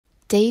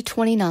Day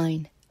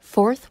 29,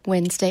 fourth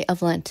Wednesday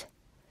of Lent.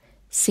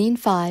 Scene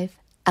 5,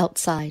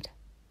 outside.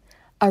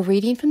 A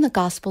reading from the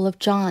Gospel of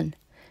John,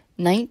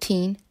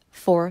 19,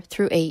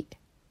 4-8.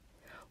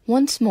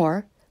 Once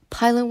more,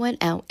 Pilate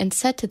went out and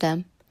said to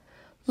them,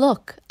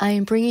 "Look, I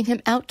am bringing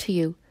him out to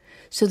you,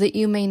 so that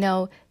you may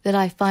know that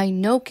I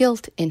find no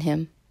guilt in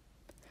him."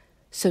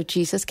 So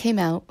Jesus came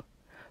out,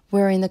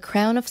 wearing the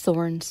crown of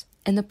thorns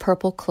and the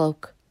purple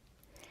cloak.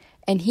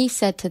 And he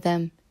said to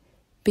them,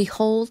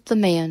 "Behold the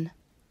man."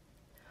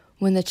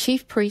 When the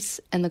chief priests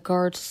and the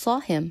guards saw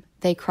him,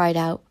 they cried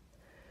out,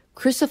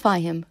 "Crucify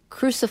him!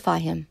 Crucify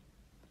him!"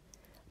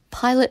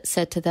 Pilate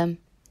said to them,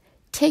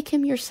 "Take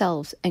him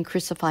yourselves and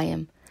crucify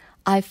him.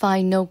 I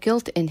find no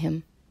guilt in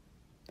him."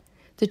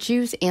 The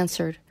Jews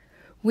answered,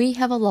 "We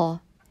have a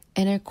law,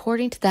 and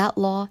according to that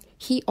law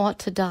he ought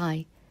to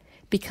die,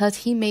 because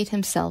he made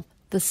himself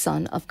the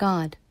Son of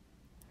God."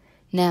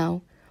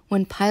 Now,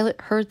 when Pilate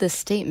heard this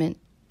statement,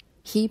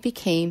 he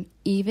became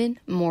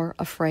even more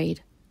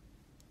afraid.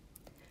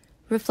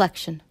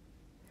 Reflection.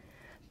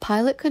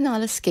 Pilate could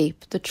not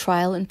escape the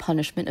trial and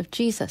punishment of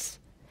Jesus,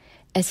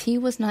 as he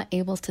was not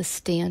able to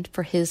stand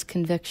for his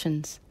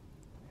convictions.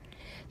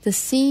 The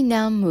scene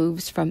now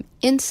moves from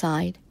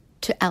inside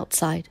to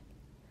outside.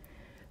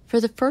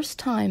 For the first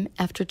time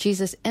after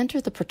Jesus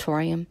entered the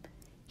praetorium,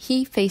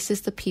 he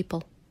faces the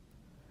people.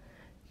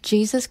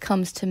 Jesus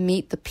comes to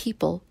meet the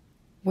people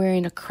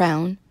wearing a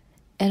crown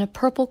and a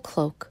purple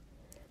cloak,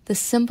 the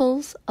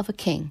symbols of a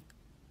king.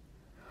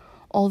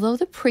 Although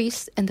the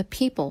priests and the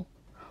people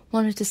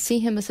wanted to see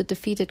him as a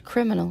defeated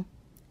criminal,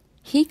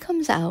 he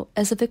comes out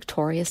as a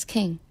victorious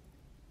king.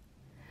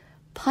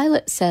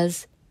 Pilate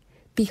says,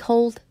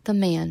 "Behold the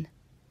man."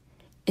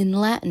 In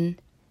Latin,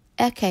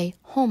 ecce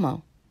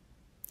homo.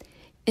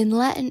 In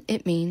Latin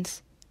it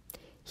means,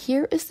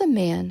 "Here is the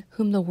man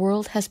whom the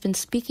world has been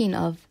speaking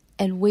of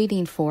and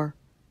waiting for."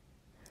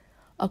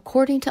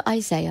 According to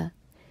Isaiah,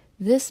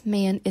 this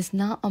man is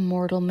not a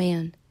mortal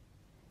man.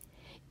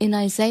 In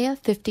Isaiah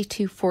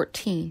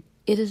 52:14,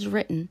 it is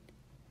written,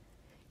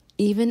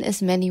 "Even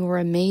as many were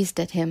amazed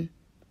at him,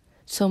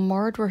 so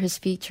marred were his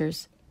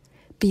features,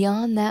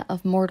 beyond that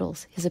of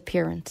mortals his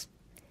appearance,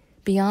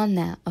 beyond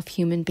that of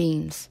human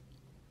beings."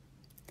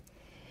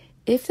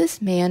 If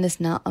this man is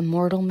not a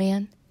mortal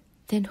man,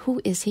 then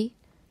who is he?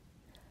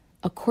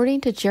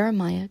 According to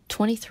Jeremiah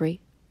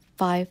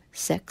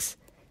 23:5-6,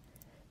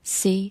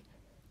 "See,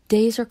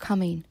 days are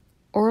coming,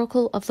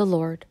 oracle of the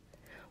Lord,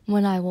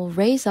 when I will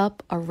raise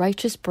up a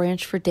righteous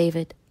branch for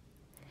David.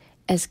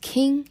 As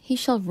king he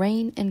shall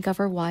reign and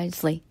govern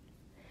wisely.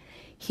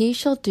 He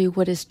shall do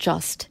what is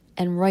just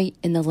and right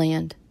in the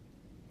land.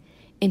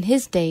 In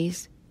his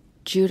days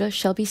Judah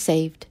shall be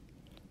saved.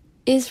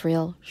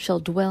 Israel shall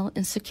dwell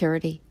in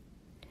security.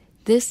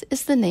 This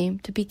is the name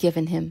to be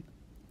given him,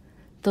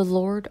 the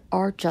Lord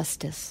our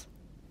justice.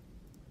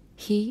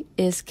 He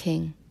is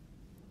king."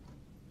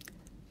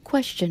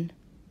 Question: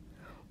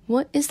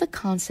 what is the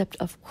concept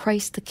of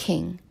Christ the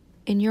King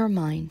in your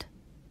mind?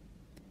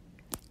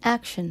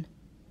 Action.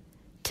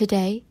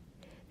 Today,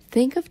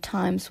 think of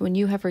times when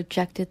you have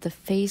rejected the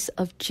face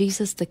of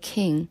Jesus the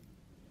King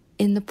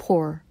in the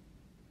poor,